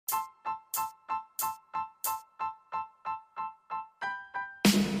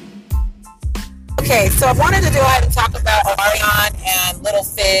Okay, so I wanted to go ahead and talk about Omarion and Little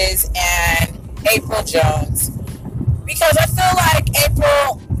Fizz and April Jones because I feel like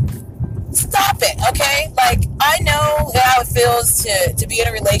April, stop it, okay? Like, I know how it feels to be in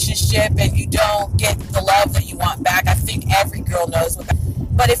a relationship and you don't get the love that you want back. I think every girl knows what that.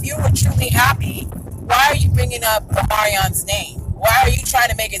 But if you were truly happy, why are you bringing up Omarion's name? Why are you trying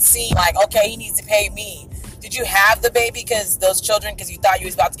to make it seem like, okay, he needs to pay me? Did you have the baby because those children, because you thought you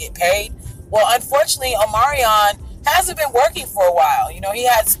was about to get paid? Well, unfortunately, Omarion hasn't been working for a while. You know, he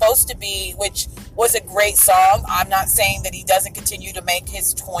had Supposed to Be, which was a great song. I'm not saying that he doesn't continue to make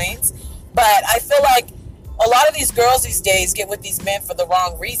his coins, but I feel like a lot of these girls these days get with these men for the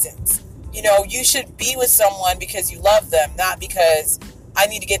wrong reasons. You know, you should be with someone because you love them, not because I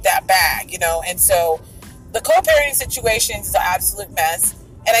need to get that bag, you know. And so the co-parenting situation is an absolute mess.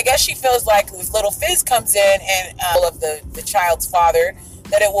 And I guess she feels like if Little Fizz comes in and of the child's father,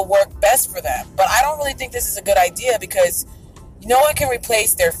 that it will work best for them. But I don't really think this is a good idea because no one can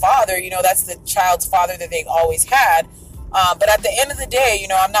replace their father. You know, that's the child's father that they've always had. But at the end of the day, you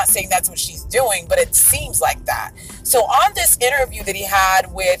know, I'm not saying that's what she's doing, but it seems like that. So on this interview that he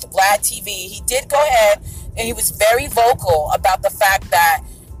had with Vlad TV, he did go ahead and he was very vocal about the fact that,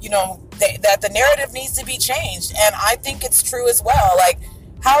 you know, that the narrative needs to be changed. And I think it's true as well. Like,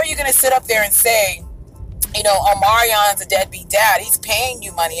 how are you going to sit up there and say, you know, Omarion's a deadbeat dad? He's paying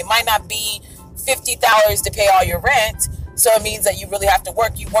you money. It might not be $50 to pay all your rent. So it means that you really have to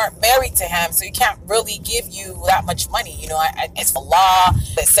work. You weren't married to him, so he can't really give you that much money. You know, it's a law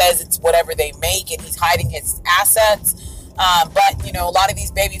that says it's whatever they make, and he's hiding his assets. But, you know, a lot of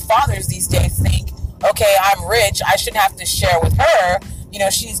these baby fathers these days think, okay, I'm rich, I shouldn't have to share with her. You know,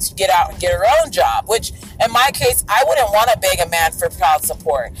 she needs to get out and get her own job, which in my case, I wouldn't want to beg a man for child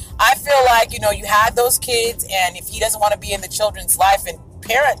support. I feel like, you know, you had those kids, and if he doesn't want to be in the children's life and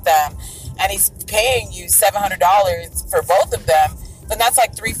parent them, and he's paying you $700 for both of them, then that's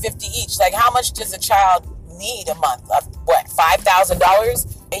like $350 each. Like, how much does a child need a month? Of what,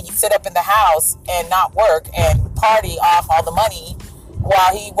 $5,000? And you sit up in the house and not work and party off all the money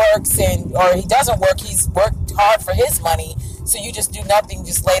while he works, or he doesn't work. He's worked hard for his money. So you just do nothing,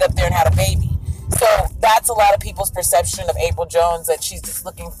 just laid up there and had a baby. So that's a lot of people's perception of April Jones, that she's just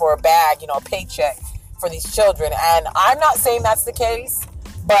looking for a bag, you know, a paycheck for these children. And I'm not saying that's the case,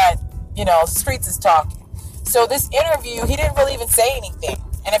 but, you know, streets is talking. So this interview, he didn't really even say anything.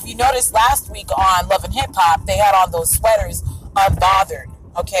 And if you noticed last week on Love and Hip Hop, they had on those sweaters, unbothered.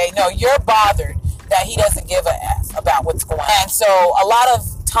 Okay, no, you're bothered that he doesn't give a F about what's going on. And so a lot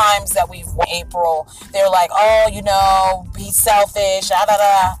of times that we've April, they're like, oh, you know, he's selfish,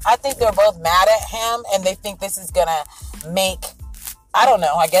 I think they're both mad at him, and they think this is gonna make, I don't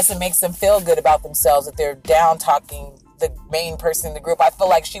know, I guess it makes them feel good about themselves that they're down talking the main person in the group. I feel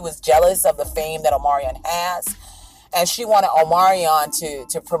like she was jealous of the fame that Omarion has, and she wanted Omarion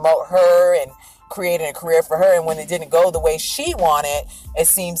to promote her and creating a career for her. And when it didn't go the way she wanted, it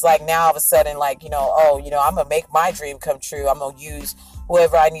seems like now all of a sudden, like, you know, oh, you know, I'm gonna make my dream come true. I'm gonna use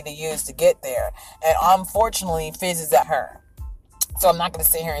whoever I need to use to get there. And unfortunately, Fizz is at her. So I'm not gonna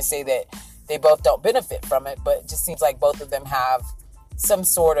sit here and say that they both don't benefit from it, but it just seems like both of them have some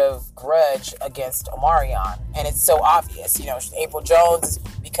sort of grudge against Omarion. And it's so obvious, you know, April Jones,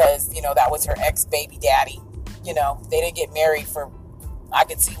 because, you know, that was her ex-baby daddy. You know, they didn't get married for, I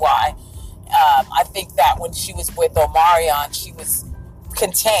could see why. I think that when she was with Omarion, she was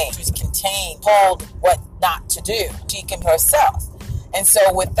contained. She was contained, told what not to do. She can herself. And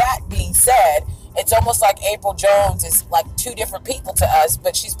so with that being said, it's almost like April Jones is like two different people to us,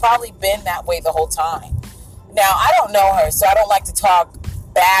 but she's probably been that way the whole time. Now, I don't know her, so I don't like to talk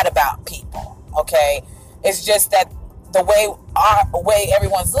bad about people, okay? It's just that the way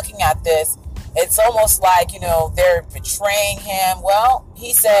everyone's looking at this, it's almost like, you know, they're betraying him. Well,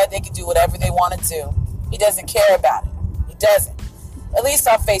 he said they could do whatever they wanted to. He doesn't care about it. He doesn't. At least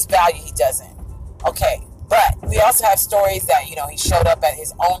on face value, he doesn't. Okay, but we also have stories that, you know, he showed up at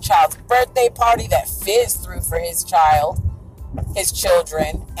his own child's birthday party that Fizz threw for his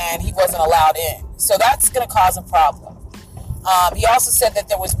children, and he wasn't allowed in. So that's going to cause a problem. He also said that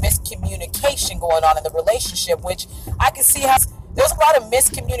there was miscommunication going on in the relationship, which I can see how there's a lot of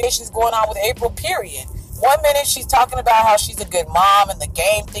miscommunications going on with April, period. 1 minute she's talking about how she's a good mom and the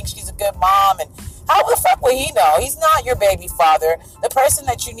game thinks she's a good mom, and how the fuck would he know? He's not your baby father. The person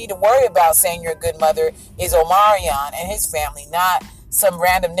that you need to worry about saying you're a good mother is Omarion and his family, not some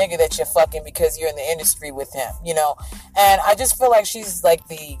random nigga that you're fucking because you're in the industry with him, you know? And I just feel like she's like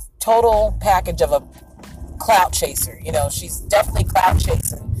the total package of a clout chaser. You know, she's definitely clout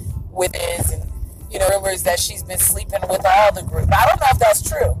chasing with his, and rumors that she's been sleeping with all the group. I don't know if that's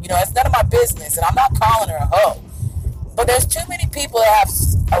true. It's none of my business, and I'm not calling her a hoe. But there's too many people that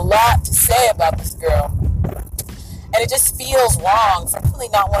have a lot to say about this girl. And it just feels wrong for really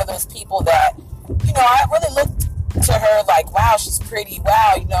not one of those people that, I really looked to her like, wow, she's pretty.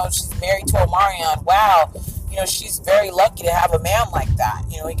 Wow, she's married to Omarion. Wow, she's very lucky to have a man like that.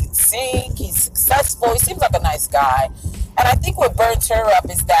 He can sing, he's successful, he seems like a nice guy. And I think what burns her up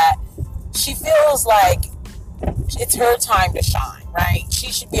is that she feels like it's her time to shine, right?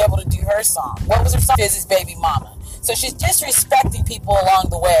 She should be able to do her song. What was her song? Fiz's Baby Mama. So she's disrespecting people along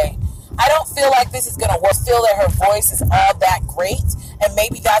the way. I don't feel like this is going to work. I feel that her voice is all that great, and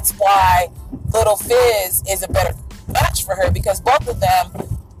maybe that's why Little Fizz is a better match for her, because both of them,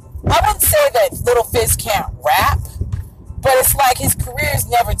 I wouldn't say that Little Fizz can't rap, but it's like his career's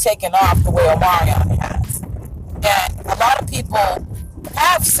never taken off the way Omarion has. And a lot of people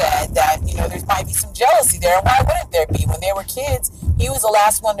have said that, there might be some jealousy there. And why wouldn't there be? When they were kids, he was the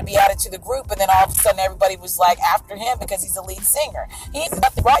last one to be added to the group, and then all of a sudden everybody was like after him because he's the lead singer. He's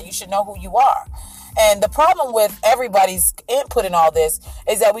nothing right. You should know who you are. And the problem with everybody's input in all this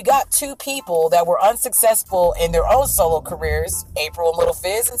is that we got two people that were unsuccessful in their own solo careers, April and Little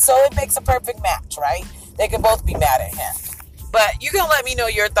Fizz, and so it makes a perfect match, right? They could both be mad at him. But you can let me know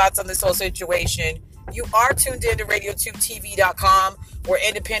your thoughts on this whole situation. You are tuned in to RadioTubeTV.com, where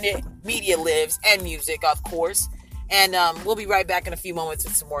independent media lives, and music, of course. And we'll be right back in a few moments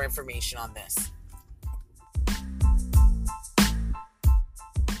with some more information on this.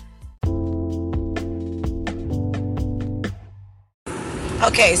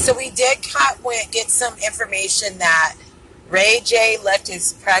 Okay, so we did get some information that Ray J left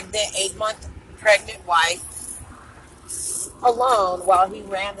his 8-month pregnant wife alone while he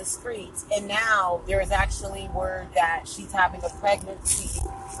ran the streets, and now there is actually word that she's having a pregnancy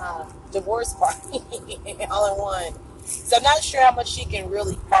divorce party all in one. So I'm not sure how much she can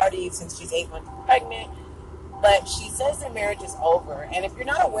really party since she's 8 months pregnant, but she says their marriage is over. And if you're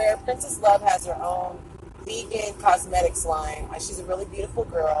not aware, Princess Love has her own vegan cosmetics line. She's a really beautiful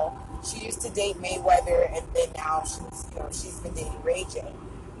girl. She used to date Mayweather, and then now she's been dating Ray J.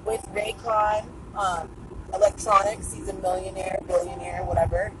 With Raycon Electronics, he's a millionaire, billionaire,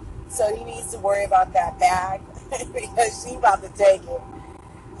 whatever. So he needs to worry about that bag because she's about to take it.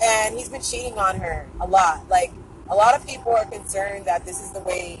 And he's been cheating on her a lot. Like, a lot of people are concerned that this is the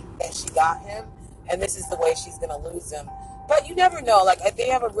way that she got him, and this is the way she's going to lose him. But you never know. Like, they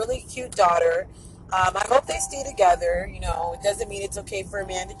have a really cute daughter. I hope they stay together. It doesn't mean it's okay for a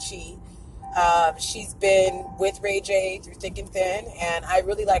man to cheat. She's been with Ray J through thick and thin, and I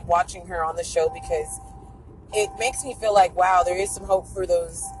really like watching her on the show because it makes me feel like, wow, there is some hope for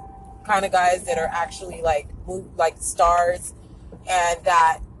those kind of guys that are actually like stars and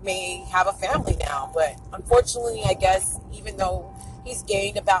that may have a family now. But unfortunately, I guess, even though he's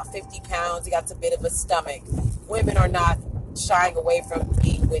gained about 50 pounds, he got a bit of a stomach, women are not shying away from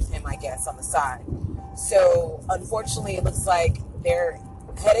being with him, I guess, on the side. So unfortunately, it looks like they're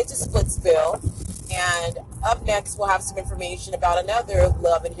headed to Splitsville. And up next, we'll have some information about another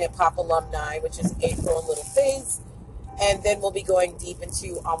Love and Hip Hop alumni, which is April and Little Fizz. And then we'll be going deep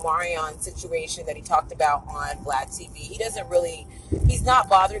into Omarion's situation that he talked about on Vlad TV. He's not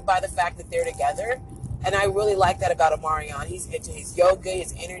bothered by the fact that they're together. And I really like that about Omarion. He's into his yoga,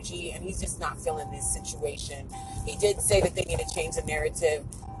 his energy, and he's just not feeling this situation. He did say that they need to change the narrative.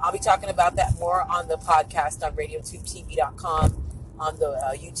 I'll be talking about that more on the podcast on RadioTubeTV.com, on the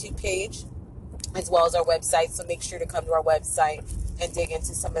YouTube page, as well as our website. So make sure to come to our website and dig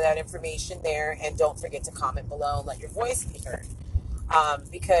into some of that information there. And don't forget to comment below and let your voice be heard.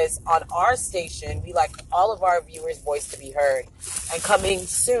 Because on our station, we like all of our viewers' voice to be heard. And coming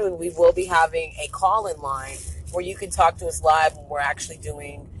soon, we will be having a call-in line where you can talk to us live when we're actually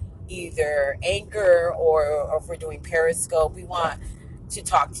doing either Anchor or if we're doing Periscope. We want to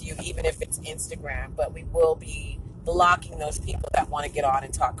talk to you even if it's Instagram, but we will be blocking those people that want to get on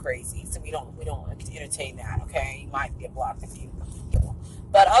and talk crazy. So we don't entertain that, okay? You might get blocked if you do.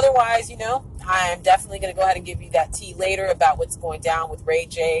 But otherwise, I'm definitely going to go ahead and give you that tea later about what's going down with Ray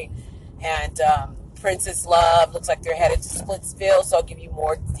J and Princess Love. Looks like they're headed to Splitsville, so I'll give you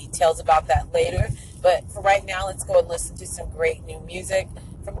more details about that later. But for right now, let's go and listen to some great new music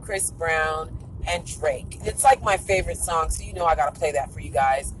from Chris Brown and Drake. It's like my favorite song, so I got to play that for you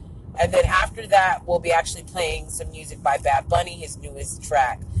guys. And then after that, we'll be actually playing some music by Bad Bunny, his newest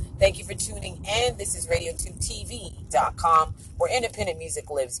track. Thank you for tuning in. This is RadioTubeTV.com, where independent music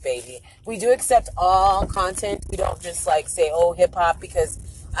lives, baby. We do accept all content. We don't just say, hip-hop, because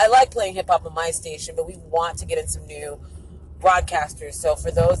I like playing hip-hop on my station, but we want to get in some new broadcasters. So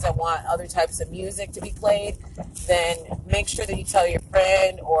for those that want other types of music to be played, then make sure that you tell your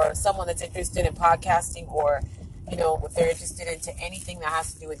friend or someone that's interested in podcasting, or if they're interested into anything that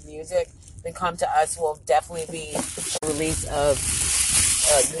has to do with music, then come to us. We'll definitely be a release of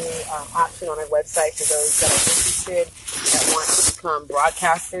a new option on our website for those that are interested, that want to become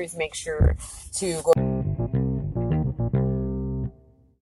broadcasters. Make sure to go